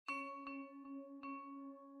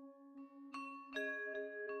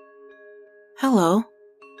Hello,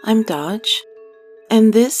 I'm Dodge,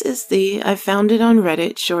 and this is the I Found It on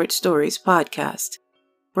Reddit Short Stories podcast,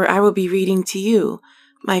 where I will be reading to you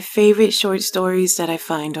my favorite short stories that I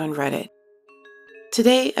find on Reddit.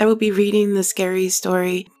 Today, I will be reading the scary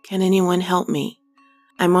story, Can Anyone Help Me?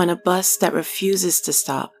 I'm on a bus that refuses to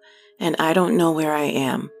stop, and I don't know where I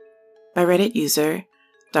am, by Reddit user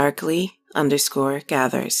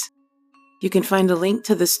Darkly_Gathers. You can find a link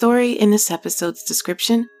to the story in this episode's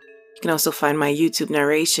description. You can also find my YouTube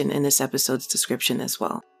narration in this episode's description as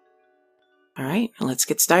well. Alright, let's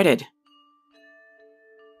get started.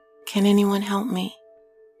 Can anyone help me?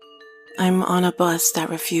 I'm on a bus that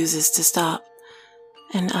refuses to stop,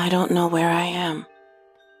 and I don't know where I am.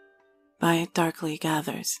 By Darkly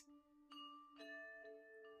Gathers.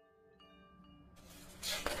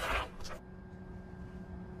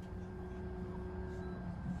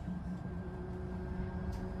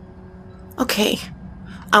 Okay,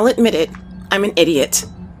 I'll admit it, I'm an idiot.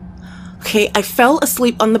 Okay, I fell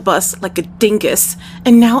asleep on the bus like a dingus,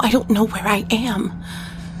 and now I don't know where I am.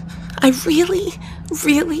 I really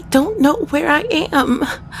don't know where I am.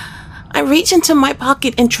 I reach into my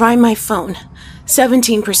pocket and try my phone.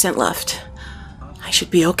 17% left. I should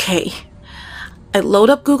be okay. I load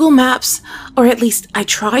up Google Maps, or at least I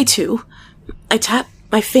try to. I tap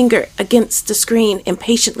my finger against the screen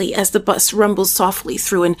impatiently as the bus rumbles softly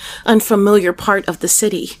through an unfamiliar part of the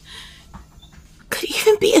city. Could it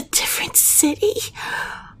even be a different city?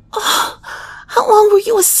 Oh, how long were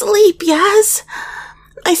you asleep, Yaz?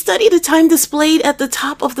 I study the time displayed at the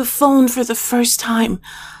top of the phone for the first time.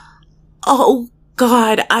 Oh,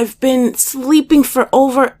 God, I've been sleeping for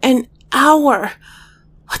over an hour.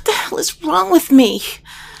 What the hell is wrong with me?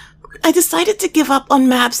 I decided to give up on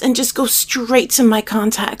maps and just go straight to my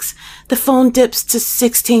contacts. The phone dips to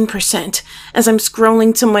 16% as I'm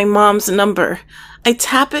scrolling to my mom's number. I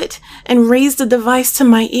tap it and raise the device to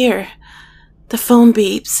my ear. The phone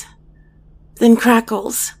beeps, then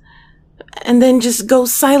crackles, and then just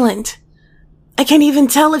goes silent. I can't even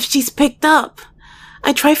tell if she's picked up.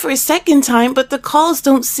 I try for a second time, but the calls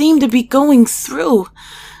don't seem to be going through.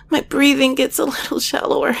 My breathing gets a little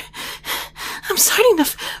shallower. I'm starting to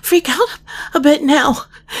freak out a bit now.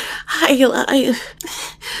 I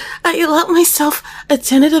allow myself a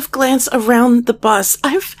tentative glance around the bus.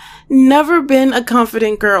 I've never been a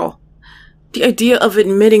confident girl. The idea of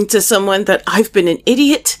admitting to someone that I've been an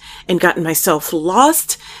idiot and gotten myself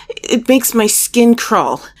lost, it makes my skin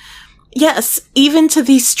crawl. Yes, even to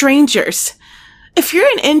these strangers. If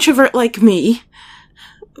you're an introvert like me,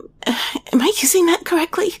 am I using that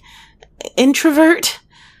correctly? Introvert?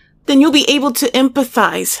 Then you'll be able to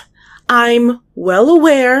empathize. I'm well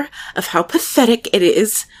aware of how pathetic it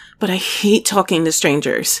is, but I hate talking to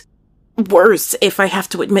strangers. Worse, if I have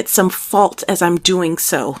to admit some fault as I'm doing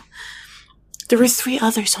so. There were 3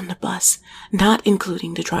 others on the bus, not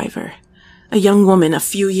including the driver. A young woman a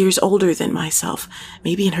few years older than myself,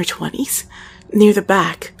 maybe in her 20s, near the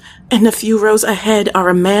back, and a few rows ahead are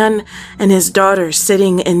a man and his daughter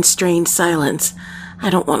sitting in strained silence.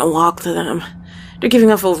 I don't want to walk to them. They're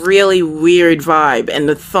giving off a really weird vibe, and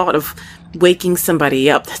the thought of waking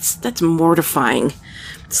somebody up, that's mortifying.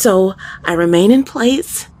 So I remain in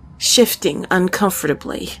place, shifting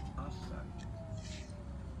uncomfortably.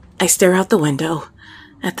 I stare out the window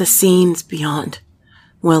at the scenes beyond,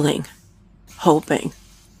 willing, hoping,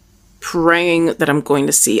 praying that I'm going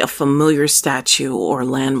to see a familiar statue or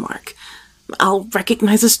landmark. I'll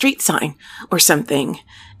recognize a street sign or something,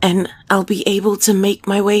 and I'll be able to make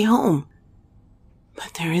my way home.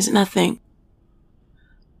 But there is nothing.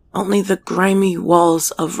 Only the grimy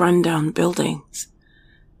walls of rundown buildings.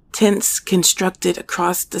 Tents constructed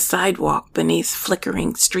across the sidewalk beneath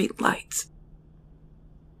flickering streetlights.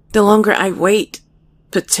 The longer I wait,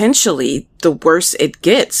 potentially the worse it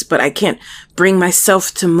gets, but I can't bring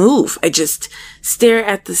myself to move. I just stare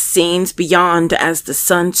at the scenes beyond as the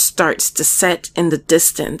sun starts to set in the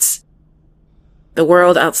distance. The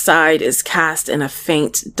world outside is cast in a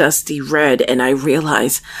faint, dusty red, and I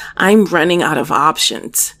realize I'm running out of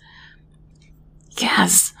options.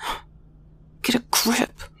 Yes, get a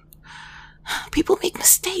grip. People make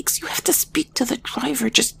mistakes. You have to speak to the driver.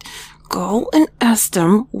 Just go and ask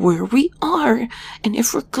them where we are, and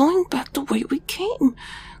if we're going back the way we came.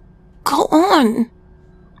 Go on.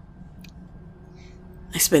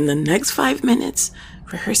 I spend the next 5 minutes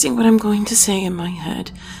rehearsing what I'm going to say in my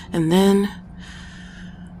head, and then,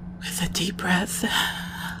 with a deep breath,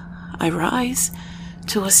 I rise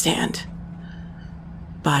to a stand.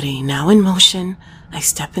 Body now in motion, I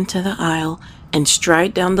step into the aisle and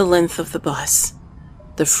stride down the length of the bus,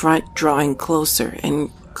 the front drawing closer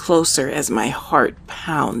and closer as my heart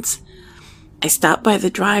pounds. I stop by the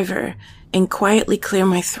driver and quietly clear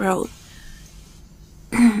my throat.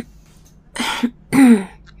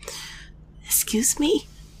 Excuse me?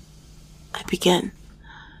 I begin.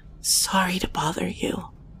 Sorry to bother you.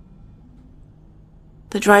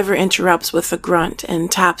 The driver interrupts with a grunt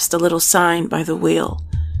and taps the little sign by the wheel.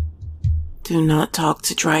 Do not talk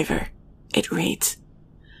to driver, it reads.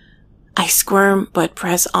 I squirm but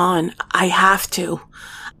press on. I have to.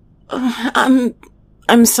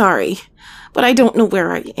 I'm sorry, but I don't know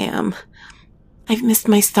where I am. I've missed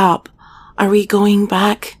my stop. Are we going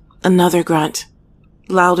back? Another grunt.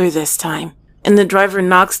 Louder this time. And the driver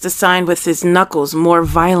knocks the sign with his knuckles more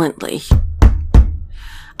violently.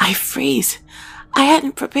 I freeze. I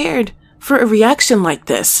hadn't prepared for a reaction like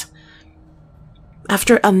this.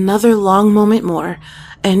 After another long moment more,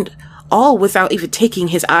 and all without even taking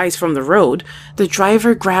his eyes from the road, the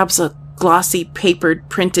driver grabs a glossy papered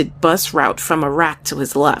printed bus route from a rack to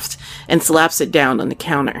his left and slaps it down on the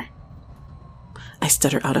counter. I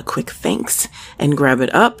stutter out a quick thanks and grab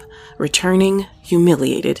it up, returning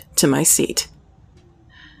humiliated to my seat.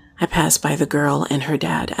 I pass by the girl and her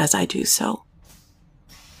dad as I do so.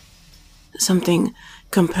 Something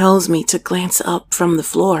compels me to glance up from the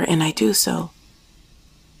floor, and I do so.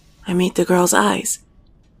 I meet the girl's eyes.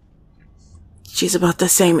 She's about the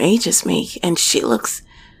same age as me, and she looks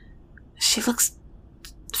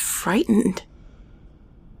frightened.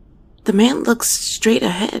 The man looks straight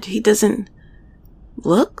ahead. He doesn't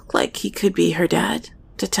look like he could be her dad,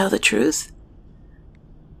 to tell the truth.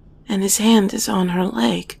 And his hand is on her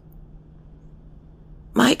leg.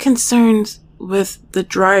 My concerns with the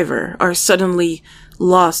driver are suddenly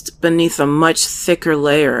lost beneath a much thicker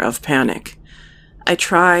layer of panic. I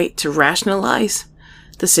try to rationalize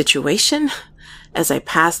the situation as I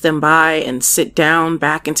pass them by and sit down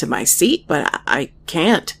back into my seat, but I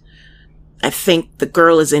can't. I think the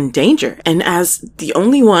girl is in danger, and as the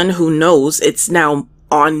only one who knows it's now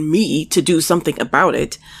on me to do something about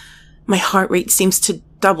it, my heart rate seems to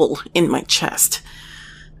double in my chest.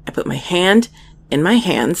 I put my hand in my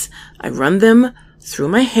hands, I run them through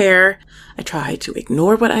my hair, I try to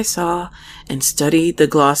ignore what I saw and study the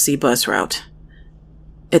glossy bus route.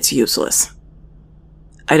 It's useless.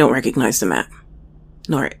 I don't recognize the map,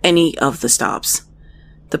 nor any of the stops.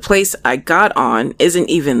 The place I got on isn't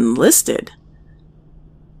even listed.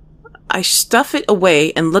 I stuff it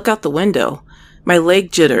away and look out the window. My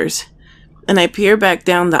leg jitters, and I peer back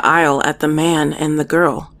down the aisle at the man and the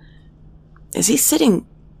girl. Is he sitting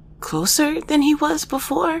closer than he was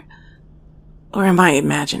before? Or am I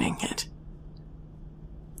imagining it?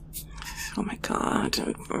 Oh my God.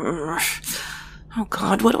 Oh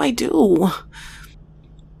God, what do I do?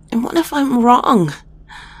 And what if I'm wrong?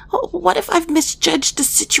 What if I've misjudged the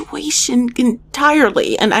situation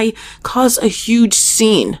entirely and I cause a huge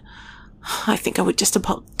scene? I think I would just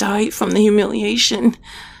about die from the humiliation.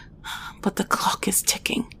 But the clock is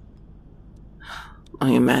ticking.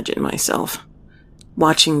 I imagine myself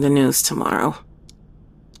watching the news tomorrow.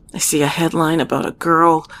 I see a headline about a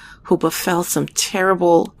girl who befell some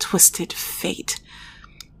terrible, twisted fate.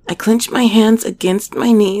 I clench my hands against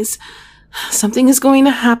my knees. Something is going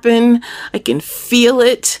to happen. I can feel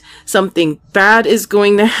it. Something bad is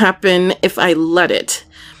going to happen if I let it.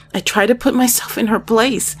 I try to put myself in her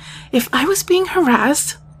place. If I was being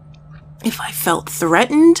harassed, if I felt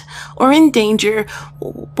threatened or in danger,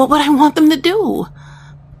 what would I want them to do?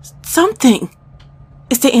 Something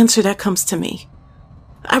is the answer that comes to me.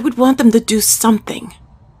 I would want them to do something.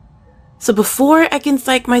 So before I can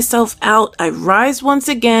psych myself out, I rise once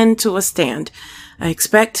again to a stand. I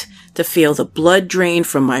expect to feel the blood drain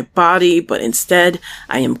from my body, but instead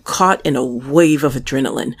I am caught in a wave of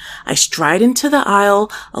adrenaline. I stride into the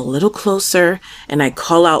aisle a little closer and I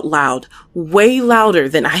call out loud, way louder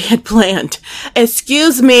than I had planned.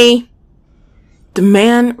 Excuse me. The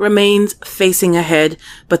man remains facing ahead,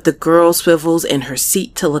 but the girl swivels in her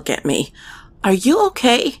seat to look at me. Are you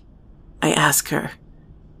okay? I ask her,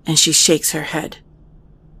 and she shakes her head.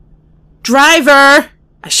 Driver!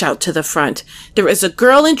 I shout to the front. There is a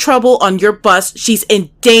girl in trouble on your bus. She's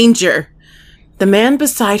in danger. The man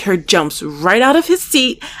beside her jumps right out of his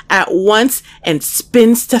seat at once and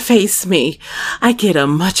spins to face me. I get a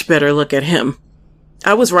much better look at him.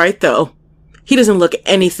 I was right, though. He doesn't look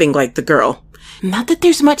anything like the girl. Not that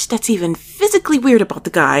there's much that's even physically weird about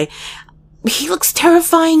the guy. He looks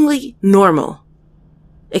terrifyingly normal.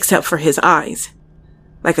 Except for his eyes.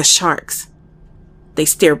 Like a shark's. They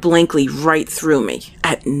stare blankly right through me,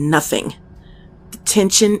 at nothing. The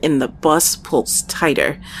tension in the bus pulls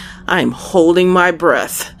tighter. I'm holding my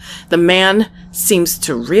breath. The man seems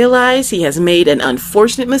to realize he has made an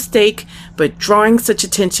unfortunate mistake, but drawing such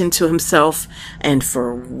attention to himself, and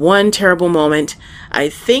for one terrible moment, I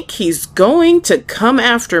think he's going to come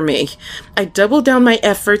after me. I double down my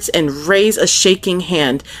efforts and raise a shaking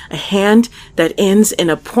hand, a hand that ends in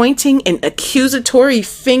a pointing and accusatory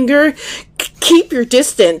finger. Keep your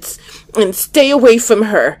distance and stay away from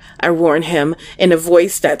her, I warn him in a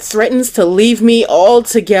voice that threatens to leave me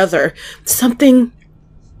altogether. Something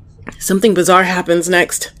bizarre happens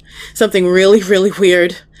next. Something really, really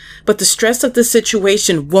weird. But the stress of the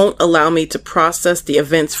situation won't allow me to process the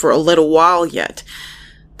events for a little while yet.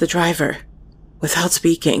 The driver, without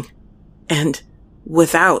speaking, and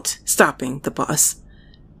without stopping the bus,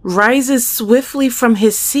 rises swiftly from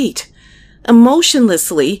his seat.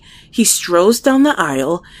 Emotionlessly, he strolls down the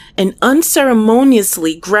aisle and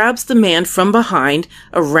unceremoniously grabs the man from behind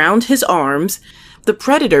around his arms. The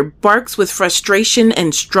predator barks with frustration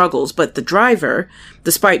and struggles, but the driver,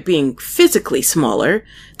 despite being physically smaller,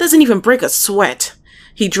 doesn't even break a sweat.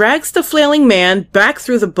 He drags the flailing man back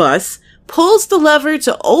through the bus, pulls the lever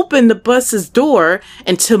to open the bus's door,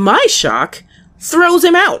 and to my shock, throws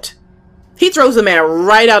him out. He throws the man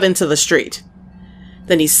right out into the street.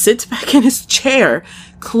 Then he sits back in his chair,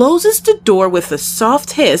 closes the door with a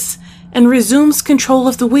soft hiss, and resumes control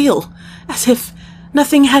of the wheel, as if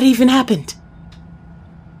nothing had even happened.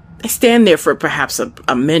 I stand there for perhaps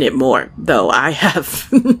a minute more, though I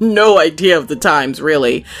have no idea of the times,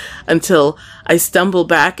 really, until I stumble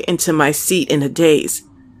back into my seat in a daze.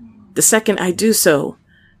 The second I do so,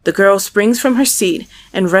 the girl springs from her seat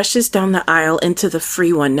and rushes down the aisle into the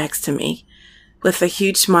free one next to me, with a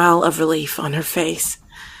huge smile of relief on her face.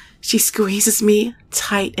 She squeezes me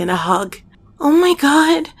tight in a hug. "Oh my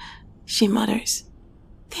God," she mutters.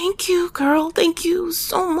 "Thank you, girl. Thank you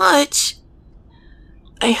so much."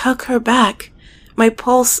 I hug her back, my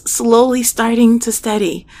pulse slowly starting to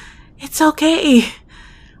steady. "It's okay.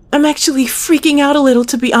 I'm actually freaking out a little,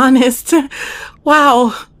 to be honest.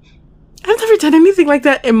 Wow. I've never done anything like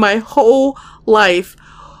that in my whole life.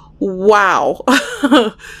 Wow."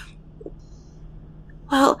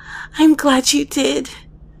 "Well, I'm glad you did,"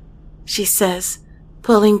 she says,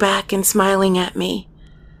 pulling back and smiling at me.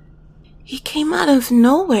 "He came out of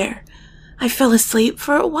nowhere. I fell asleep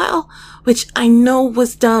for a while, which I know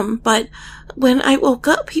was dumb, but when I woke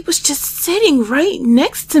up, he was just sitting right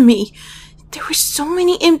next to me. There were so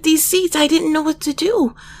many empty seats, I didn't know what to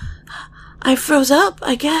do. I froze up,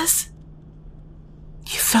 I guess."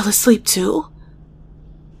 "You fell asleep too?"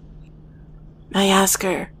 I ask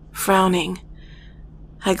her, frowning.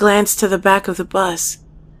 I glance to the back of the bus.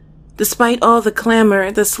 Despite all the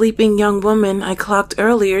clamor, the sleeping young woman I clocked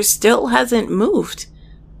earlier still hasn't moved.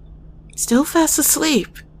 Still fast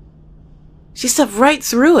asleep. She stepped right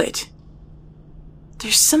through it.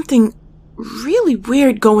 There's something really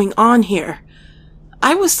weird going on here.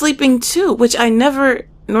 I was sleeping too, which I never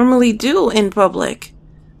normally do in public.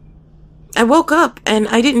 I woke up and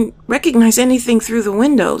I didn't recognize anything through the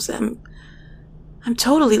windows. I'm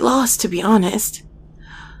totally lost, to be honest.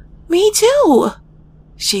 "Me too,"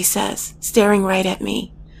 she says, staring right at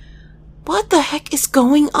me. "What the heck is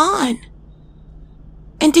going on?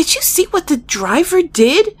 And did you see what the driver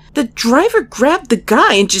did? The driver grabbed the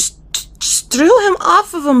guy and just threw him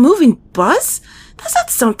off of a moving bus? That's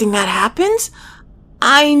not something that happens."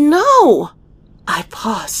 "I know." I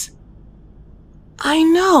pause. "I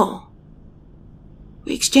know."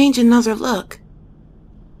 We exchange another look,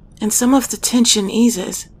 and some of the tension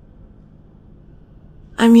eases.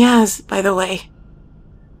 "I'm Yaz, by the way.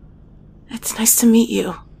 It's nice to meet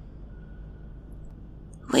you."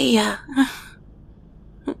 "Leah,"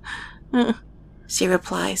 she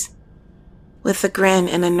replies, with a grin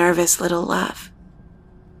and a nervous little laugh.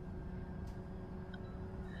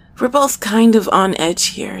 We're both kind of on edge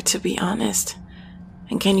here, to be honest.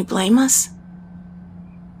 And can you blame us?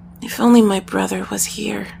 If only my brother was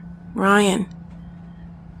here, Ryan.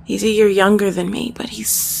 He's a year younger than me, but he's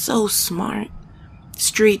so smart.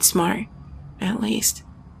 Street smart, at least.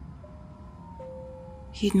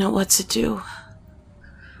 He'd know what to do.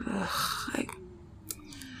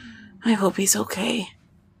 I hope he's okay.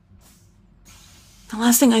 The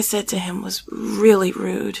last thing I said to him was really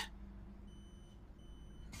rude.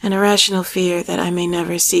 An irrational fear that I may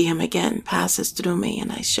never see him again passes through me,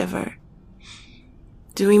 and I shiver.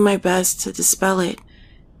 Doing my best to dispel it,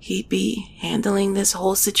 he'd be handling this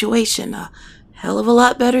whole situation a hell of a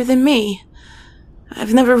lot better than me.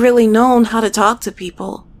 I've never really known how to talk to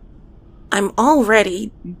people. I'm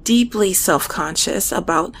already deeply self-conscious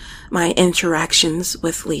about my interactions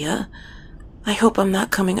with Leah. I hope I'm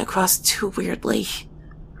not coming across too weirdly.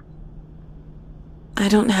 I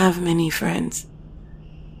don't have many friends.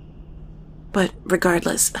 But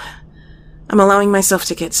regardless, I'm allowing myself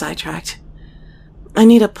to get sidetracked. I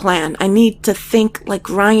need a plan. I need to think like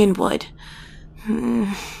Ryan would. The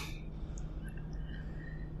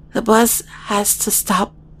bus has to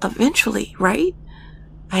stop eventually, right?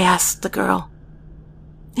 I asked the girl.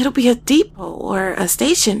 It'll be a depot or a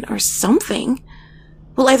station or something.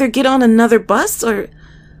 We'll either get on another bus or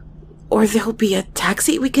there'll be a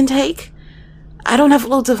taxi we can take. I don't have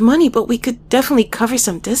loads of money, but we could definitely cover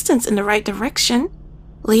some distance in the right direction.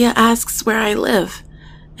 Leah asks where I live,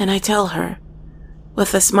 and I tell her.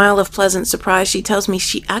 With a smile of pleasant surprise, she tells me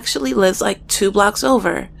she actually lives like 2 blocks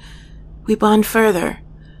over. We bond further,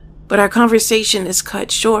 but our conversation is cut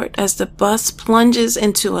short as the bus plunges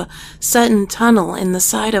into a sudden tunnel in the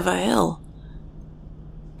side of a hill.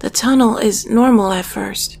 The tunnel is normal at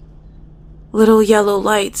first. Little yellow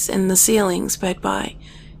lights in the ceiling sped by,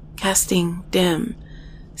 casting dim,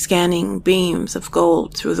 scanning beams of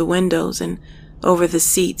gold through the windows and over the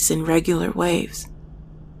seats in regular waves.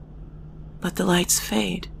 But the lights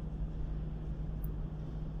fade.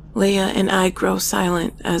 Leah and I grow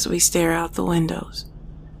silent as we stare out the windows.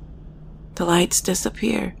 The lights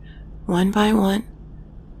disappear, one by one,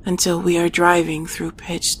 until we are driving through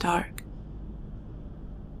pitch dark.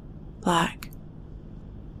 Black.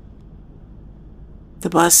 The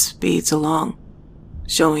bus speeds along,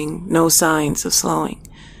 showing no signs of slowing,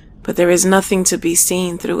 but there is nothing to be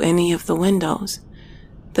seen through any of the windows.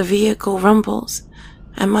 The vehicle rumbles,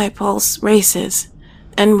 and my pulse races,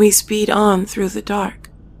 and we speed on through the dark.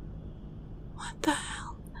 What the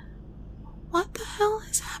hell? What the hell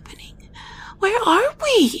is happening? Where are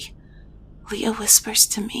we? Leah whispers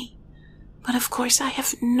to me. But of course I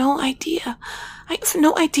have no idea. I have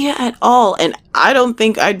no idea at all, and I don't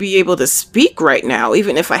think I'd be able to speak right now,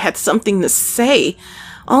 even if I had something to say.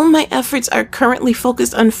 All my efforts are currently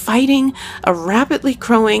focused on fighting a rapidly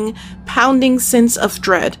growing, pounding sense of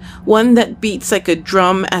dread, one that beats like a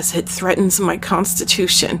drum as it threatens my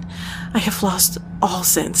constitution. I have lost all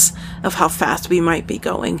sense of how fast we might be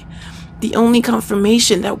going. The only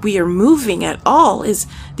confirmation that we are moving at all is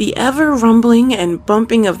the ever rumbling and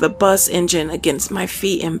bumping of the bus engine against my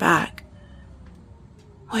feet and back.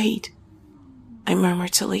 Wait, I murmur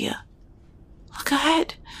to Leah. Look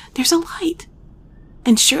ahead, there's a light.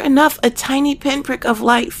 And sure enough, a tiny pinprick of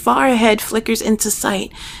light far ahead flickers into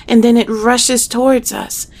sight, and then it rushes towards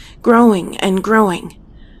us, growing and growing.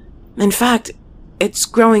 In fact, it's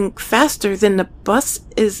growing faster than the bus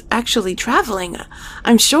is actually traveling.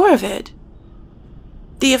 I'm sure of it.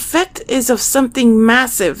 The effect is of something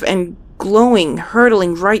massive and glowing,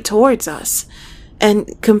 hurtling right towards us.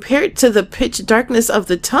 And compared to the pitch darkness of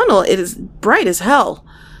the tunnel, it is bright as hell.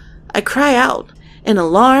 I cry out in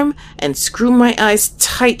alarm and screw my eyes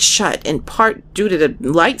tight shut, in part due to the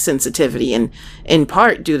light sensitivity and in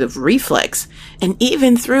part due to reflex. And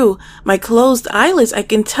even through my closed eyelids, I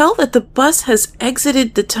can tell that the bus has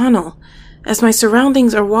exited the tunnel as my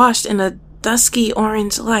surroundings are washed in a dusky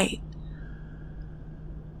orange light.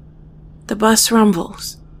 The bus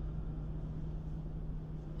rumbles,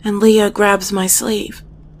 and Leah grabs my sleeve.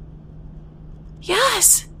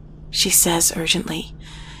 Yes, she says urgently.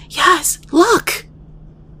 Yes, look!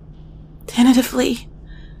 Tentatively,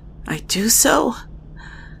 I do so.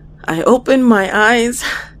 I open my eyes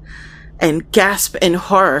and gasp in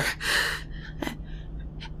horror.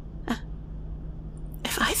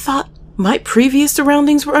 If I thought my previous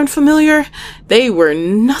surroundings were unfamiliar, they were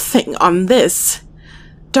nothing on this.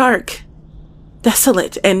 Dark,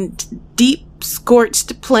 desolate, and deep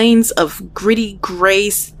scorched plains of gritty gray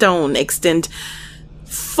stone extend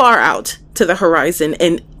far out to the horizon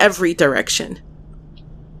in every direction.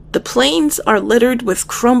 The plains are littered with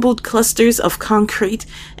crumbled clusters of concrete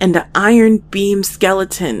and the iron beam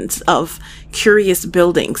skeletons of curious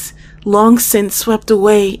buildings, long since swept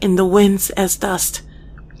away in the winds as dust.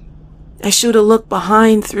 I shoot a look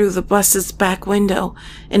behind through the bus's back window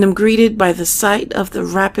and am greeted by the sight of the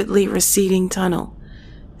rapidly receding tunnel,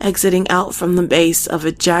 exiting out from the base of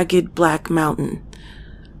a jagged black mountain.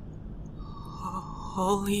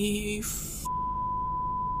 Holy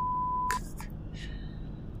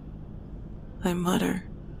I mutter.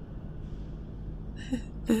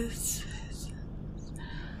 This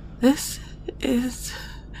is...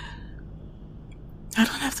 I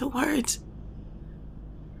don't have the words.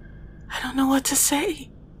 I don't know what to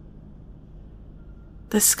say.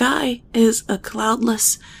 The sky is a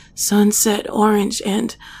cloudless sunset orange,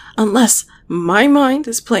 and unless my mind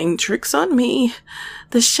is playing tricks on me,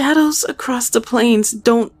 the shadows across the plains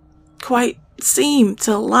don't quite seem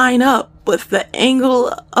to line up with the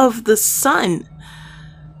angle of the sun.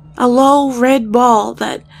 a low red ball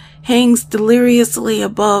that hangs deliriously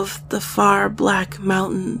above the far black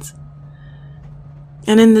mountains.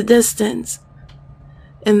 And in the distance,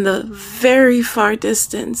 in the very far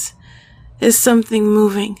distance, is something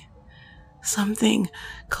moving, something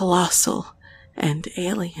colossal and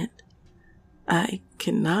alien. I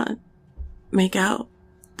cannot make out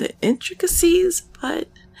the intricacies, but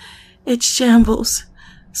it shambles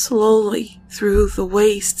slowly through the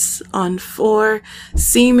wastes on 4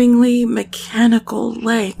 seemingly mechanical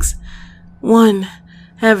legs, one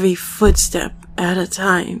heavy footstep at a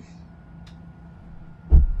time.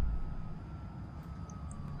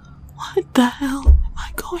 What the hell am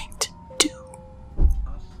I going to do?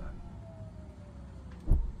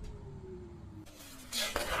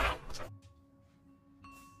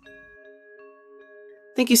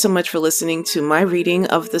 Thank you so much for listening to my reading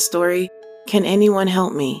of the story, Can Anyone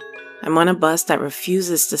Help Me? I'm on a bus that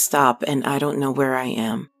refuses to stop and I don't know where I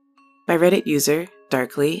am, by Reddit user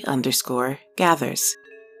darkly_gathers.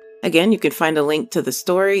 Again, you can find a link to the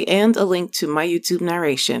story and a link to my YouTube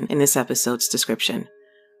narration in this episode's description.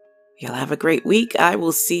 Y'all have a great week. I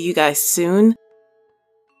will see you guys soon.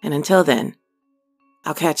 And until then,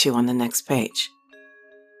 I'll catch you on the next page.